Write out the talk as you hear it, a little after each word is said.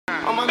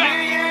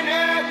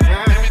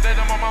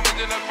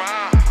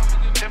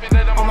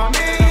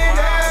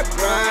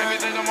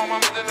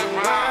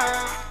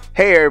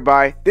Hey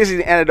everybody, this is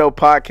the Antidote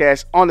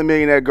Podcast on the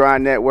Millionaire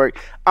Grind Network.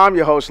 I'm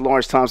your host,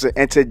 Lawrence Thompson,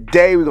 and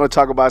today we're going to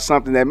talk about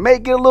something that may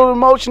get a little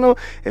emotional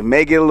and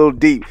may get a little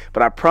deep,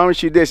 but I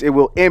promise you this, it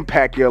will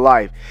impact your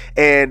life.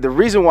 And the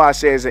reason why I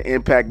say it's an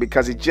impact,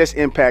 because it just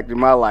impacted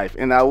my life.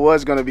 And I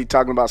was going to be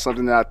talking about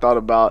something that I thought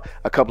about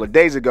a couple of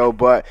days ago,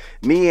 but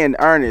me and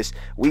Ernest,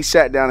 we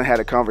sat down and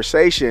had a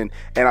conversation,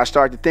 and I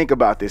started to think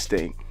about this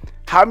thing.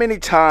 How many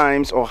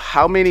times or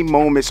how many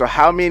moments or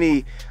how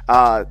many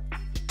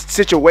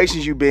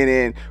situations you've been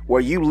in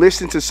where you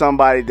listen to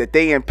somebody that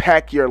they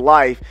impact your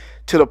life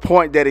to the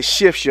point that it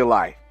shifts your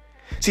life?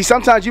 See,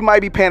 sometimes you might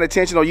be paying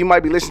attention or you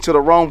might be listening to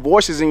the wrong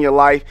voices in your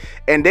life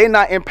and they're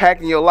not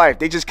impacting your life.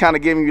 They just kind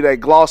of giving you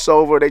that gloss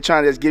over. They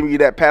trying to just give you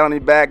that pat on the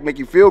back, make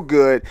you feel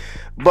good,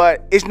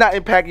 but it's not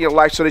impacting your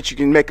life so that you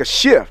can make a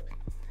shift.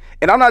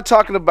 And I'm not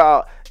talking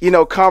about,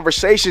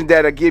 conversations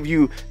that'll give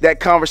you that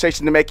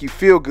conversation to make you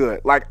feel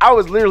good. Like, I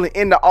was literally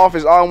in the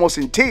office almost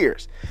in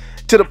tears,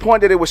 to the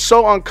point that it was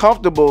so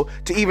uncomfortable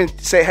to even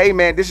say, hey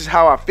man, this is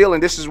how I feel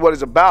and this is what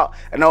it's about,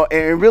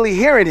 and really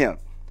hearing him.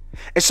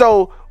 And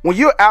so when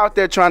you're out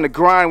there trying to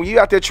grind, when you're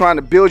out there trying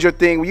to build your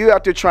thing, when you're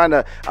out there trying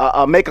to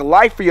make a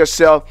life for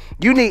yourself,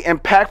 you need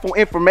impactful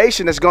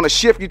information that's going to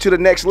shift you to the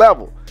next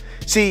level.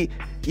 See,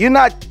 you're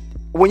not,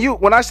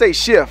 when I say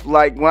shift,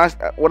 like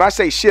when I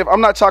say shift,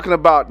 I'm not talking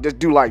about just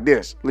do like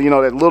this,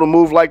 that little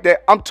move like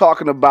that. I'm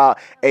talking about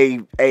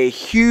a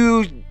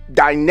huge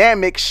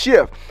dynamic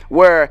shift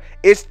where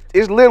it's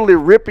literally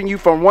ripping you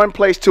from one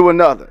place to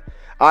another.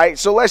 All right,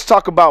 so let's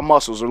talk about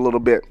muscles a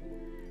little bit.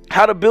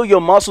 How to build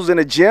your muscles in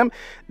a gym.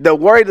 The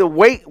way the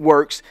weight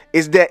works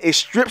is that it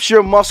strips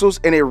your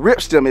muscles and it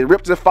rips them. It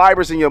rips the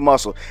fibers in your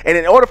muscle. And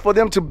in order for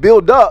them to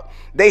build up,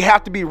 they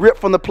have to be ripped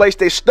from the place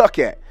they're stuck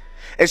at.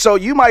 And so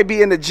you might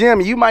be in the gym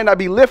and you might not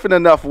be lifting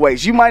enough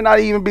weights. You might not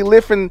even be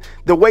lifting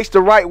the weights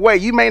the right way.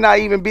 You may not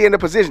even be in the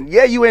position.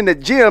 Yeah, you in the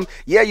gym.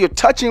 Yeah, you're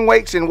touching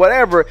weights and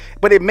whatever,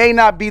 but it may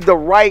not be the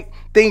right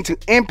thing to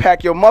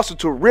impact your muscle,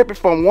 to rip it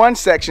from one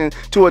section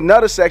to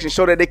another section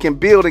so that they can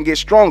build and get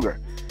stronger.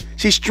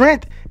 See,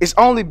 strength is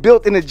only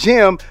built in the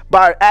gym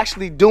by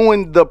actually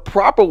doing the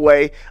proper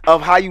way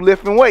of how you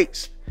lifting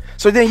weights.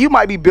 So then you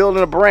might be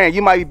building a brand,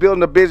 you might be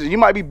building a business, you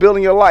might be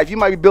building your life, you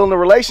might be building a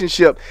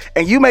relationship,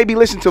 and you may be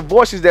listening to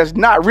voices that's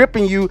not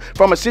ripping you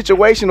from a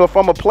situation or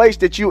from a place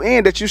that you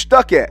in, that you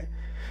stuck at.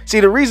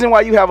 See, the reason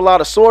why you have a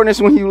lot of soreness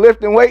when you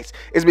lifting weights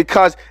is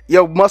because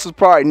your muscles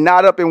probably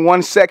not up in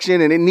one section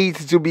and it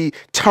needs to be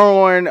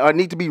torn or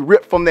need to be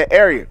ripped from that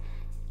area.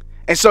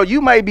 And so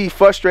you may be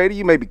frustrated,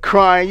 you may be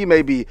crying, you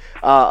may be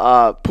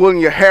pulling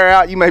your hair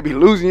out, you may be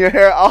losing your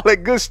hair, all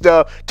that good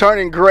stuff,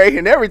 turning gray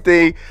and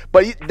everything.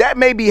 But that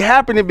may be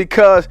happening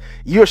because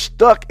you're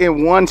stuck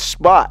in one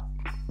spot.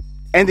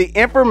 And the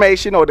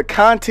information or the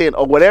content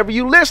or whatever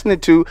you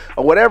listening to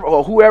or whatever,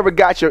 or whoever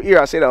got your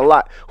ear, I say that a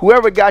lot,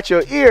 whoever got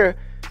your ear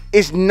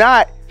is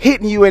not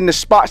hitting you in the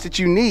spots that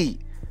you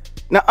need.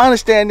 Now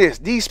understand this,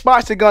 these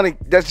spots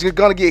that's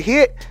gonna get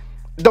hit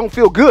don't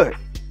feel good.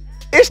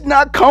 It's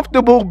not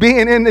comfortable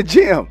being in the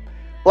gym.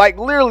 Like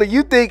literally,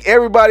 you think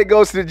everybody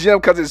goes to the gym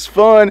because it's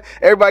fun.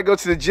 Everybody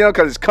goes to the gym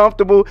because it's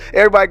comfortable.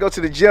 Everybody goes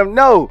to the gym.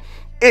 No,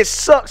 it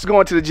sucks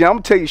going to the gym. I'm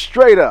going to tell you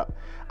straight up.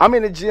 I'm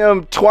in the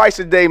gym twice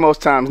a day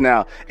most times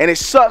now, and it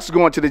sucks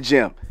going to the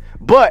gym.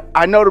 But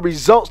I know the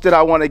results that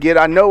I want to get.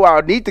 I know where I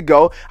need to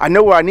go. I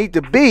know where I need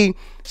to be.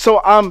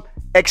 So I'm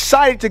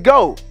excited to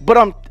go, but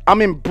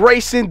I'm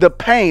embracing the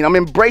pain. I'm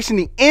embracing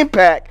the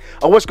impact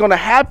of what's going to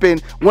happen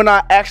when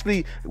I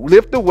actually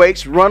lift the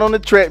weights, run on the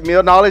treadmill,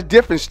 and all this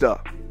different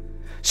stuff.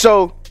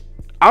 So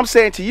I'm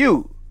saying to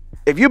you,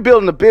 if you're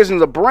building a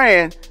business, a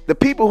brand, the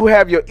people who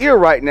have your ear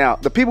right now,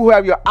 the people who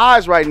have your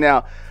eyes right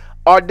now,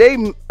 are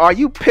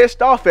you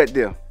pissed off at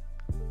them?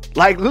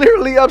 Like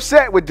literally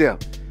upset with them?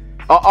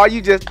 Or are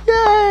you just,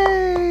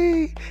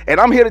 yay? And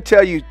I'm here to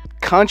tell you,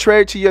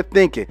 contrary to your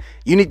thinking,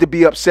 you need to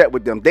be upset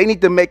with them. They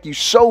need to make you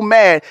so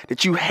mad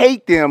that you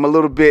hate them a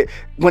little bit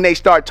when they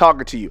start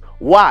talking to you.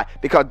 Why?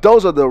 Because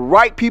those are the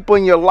right people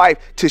in your life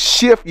to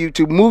shift you,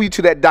 to move you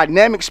to that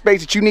dynamic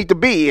space that you need to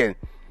be in.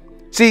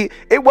 See,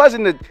 it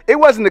wasn't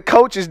the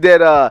coaches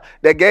that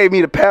gave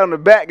me the pat on the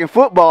back in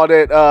football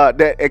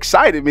that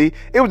excited me.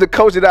 It was the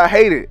coach that I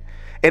hated.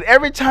 And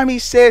every time he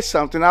said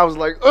something, I was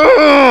like,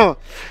 ugh,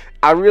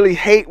 I really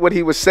hate what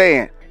he was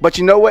saying. But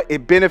you know what?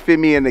 It benefited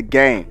me in the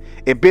game.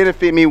 It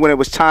benefited me when it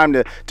was time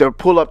to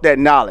pull up that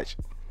knowledge.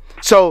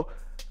 So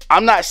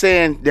I'm not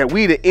saying that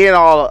we the end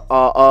all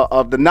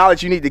of the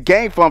knowledge you need to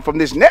gain from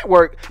this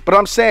network, but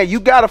I'm saying you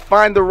got to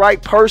find the right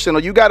person, or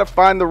you got to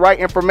find the right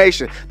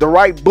information, the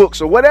right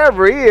books, or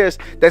whatever it is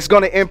that's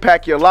going to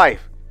impact your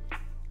life.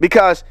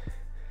 Because,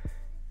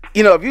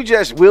 if you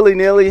just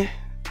willy-nilly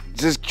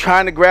just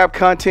trying to grab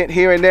content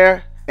here and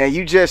there, and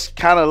you just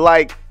kind of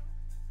like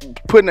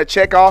putting a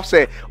check off,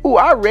 say, ooh,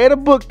 I read a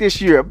book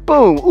this year.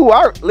 Boom. Ooh,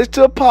 I listened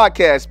to a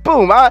podcast.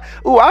 Boom.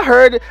 I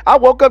heard it. I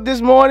woke up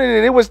this morning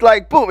and it was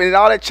like, boom, and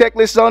all that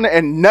checklist on it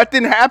and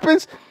nothing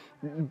happens.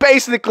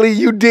 Basically,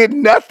 you did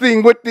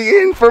nothing with the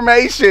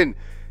information.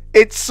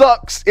 It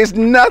sucks. It's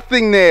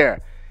nothing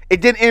there. It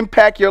didn't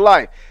impact your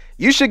life.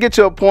 You should get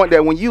to a point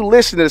that when you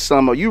listen to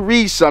something or you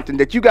read something,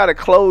 that you got to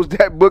close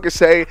that book and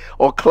say,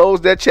 or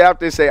close that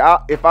chapter and say,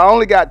 if I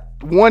only got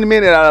 1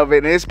 minute out of it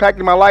and it's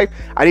impacting my life,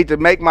 I need to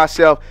make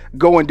myself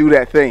go and do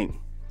that thing.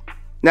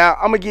 Now,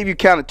 I'm going to give you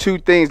kind of two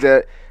things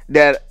that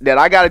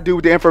I got to do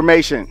with the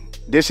information.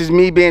 This is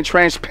me being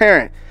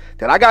transparent.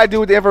 That I got to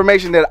do with the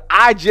information that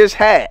I just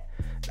had,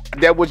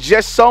 that was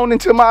just sown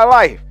into my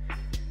life.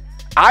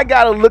 I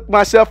got to look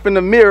myself in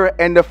the mirror,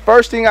 and the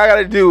first thing I got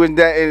to do, and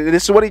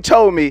this is what he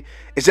told me,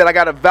 is that I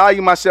got to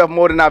value myself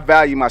more than I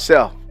value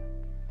myself.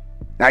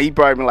 Now, you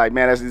probably be like,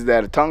 man, is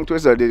that a tongue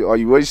twister?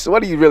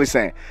 What are you really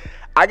saying?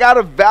 I got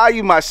to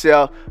value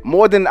myself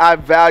more than I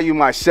value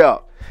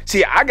myself.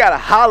 See, I got a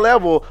high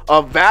level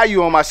of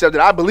value on myself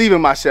that I believe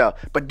in myself.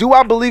 But do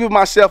I believe in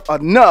myself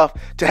enough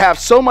to have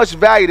so much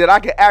value that I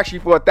can ask you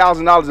for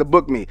 $1,000 to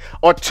book me,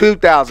 or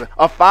 $2,000,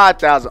 or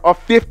 $5,000, or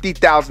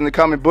 $50,000 to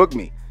come and book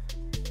me?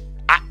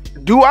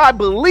 Do I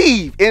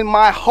believe in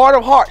my heart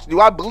of hearts? Do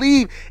I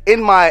believe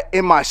in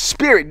my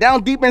spirit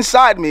down deep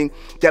inside me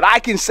that I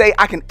can say,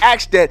 I can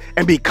ask that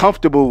and be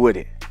comfortable with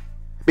it?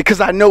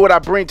 Because I know what I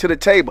bring to the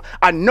table.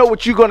 I know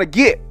what you're going to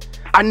get.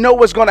 I know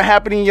what's going to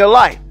happen in your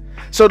life.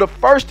 So the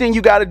first thing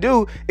you got to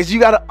do is you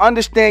got to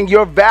understand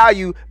your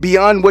value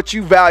beyond what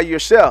you value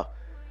yourself.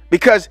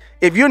 Because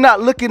if you're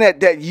not looking at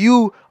that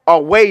you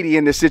are weighty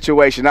in the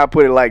situation, I'll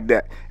put it like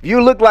that. If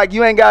you look like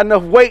you ain't got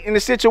enough weight in the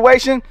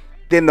situation,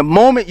 then the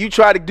moment you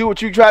try to do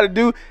what you try to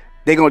do,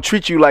 they're going to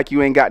treat you like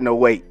you ain't got no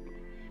weight.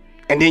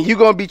 And then you're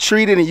going to be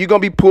treated, and you're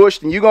going to be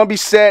pushed, and you're going to be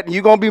set, and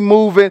you're going to be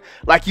moving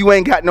like you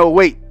ain't got no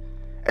weight.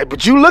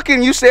 But you look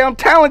and you say, I'm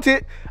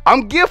talented,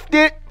 I'm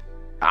gifted,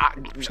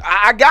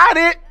 I got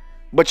it.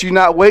 But you're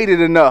not weighted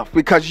enough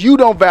because you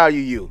don't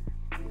value you.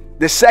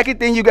 The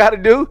second thing you got to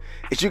do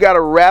is you got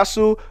to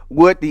wrestle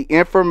with the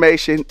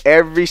information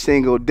every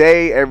single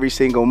day, every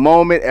single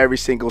moment, every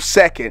single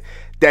second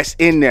that's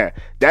in there.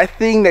 That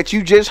thing that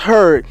you just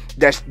heard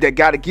that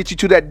got to get you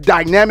to that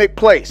dynamic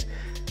place,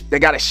 that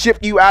got to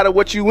shift you out of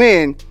what you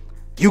in.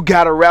 You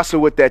got to wrestle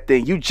with that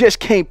thing. You just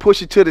can't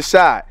push it to the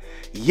side.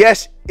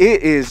 Yes,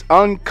 it is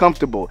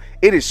uncomfortable.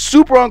 It is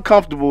super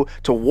uncomfortable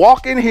to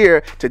walk in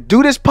here, to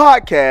do this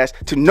podcast,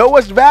 to know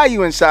what's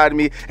value inside of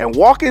me, and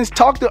walk in and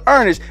talk to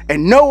Ernest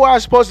and know where I'm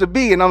supposed to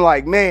be. And I'm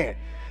like, man,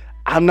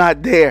 I'm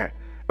not there.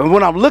 And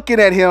when I'm looking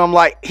at him, I'm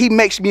like, he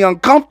makes me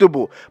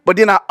uncomfortable. But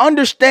then I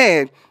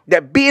understand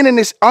that being in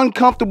this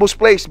uncomfortable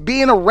space,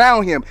 being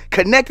around him,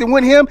 connecting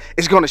with him,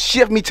 is going to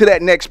shift me to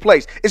that next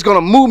place. It's going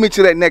to move me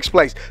to that next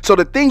place. So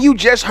the thing you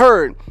just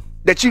heard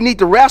that you need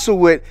to wrestle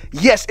with,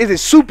 yes, it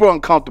is super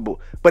uncomfortable,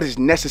 but it's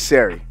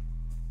necessary.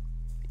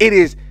 It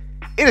is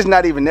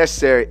not even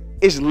necessary.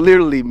 It's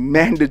literally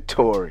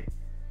mandatory.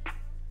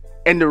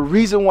 And the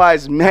reason why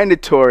it's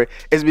mandatory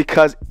is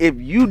because if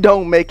you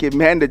don't make it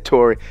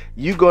mandatory,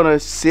 you're going to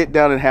sit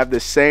down and have the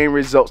same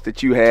results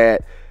that you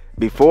had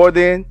before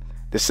then,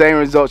 the same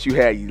results you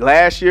had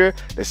last year,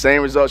 the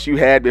same results you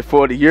had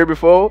before the year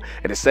before,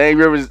 and the same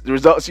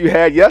results you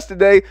had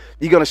yesterday.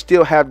 You're going to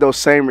still have those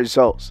same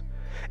results.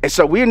 And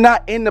so we're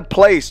not in the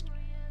place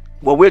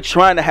where we're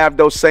trying to have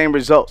those same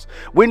results.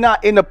 We're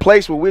not in the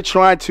place where we're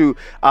trying to,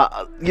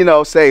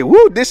 say,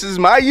 woo, this is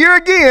my year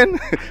again.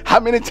 How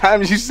many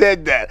times you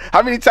said that?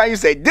 How many times you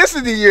say, this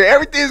is the year,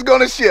 everything's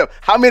going to shift?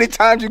 How many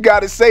times you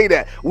got to say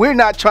that? We're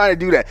not trying to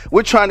do that.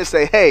 We're trying to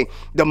say, hey,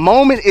 the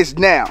moment is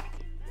now.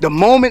 The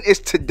moment is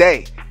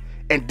today.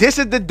 And this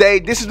is the day,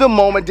 this is the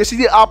moment, this is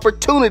the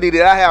opportunity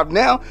that I have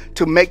now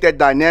to make that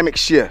dynamic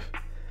shift,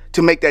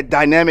 to make that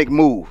dynamic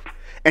move,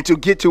 and to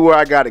get to where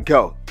I got to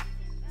go.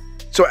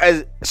 So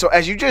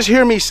as you just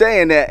hear me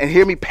saying that and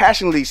hear me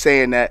passionately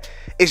saying that,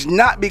 it's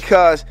not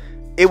because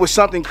it was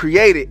something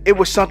created. It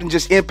was something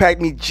just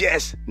impact me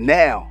just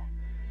now.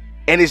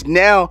 And it's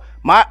now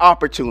my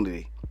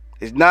opportunity.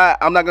 I'm not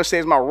going to say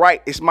it's my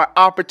right. It's my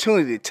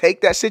opportunity to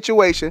take that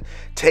situation,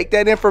 take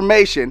that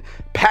information,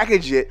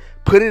 package it,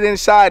 put it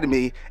inside of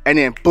me, and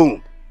then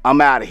boom, I'm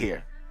out of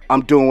here.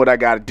 I'm doing what I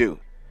got to do.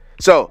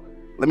 So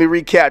let me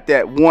recap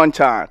that one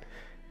time.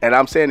 And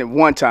I'm saying it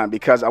one time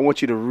because I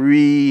want you to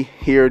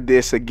re-hear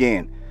this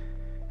again.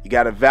 You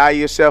got to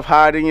value yourself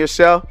higher than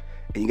yourself,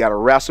 and you got to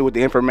wrestle with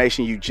the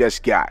information you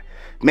just got.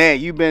 Man,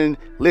 you've been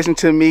listening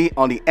to me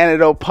on the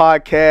Antidote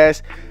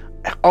Podcast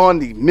on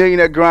the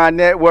Millionaire Grind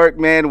Network,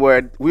 man,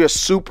 where we are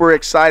super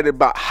excited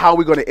about how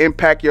we're going to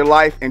impact your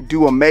life and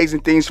do amazing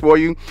things for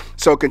you.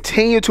 So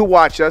continue to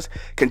watch us,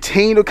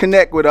 continue to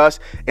connect with us,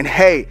 and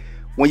hey,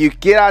 when you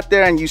get out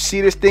there and you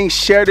see this thing,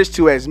 share this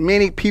to as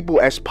many people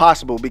as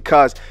possible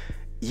because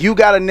you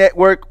got a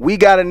network, we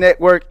got a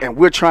network, and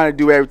we're trying to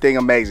do everything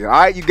amazing. All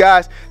right, you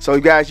guys? So,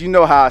 you guys, you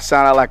know how I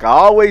sound out like I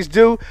always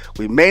do.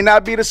 We may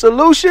not be the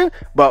solution,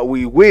 but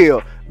we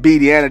will be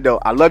the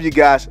antidote. I love you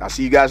guys. I'll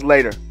see you guys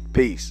later.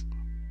 Peace.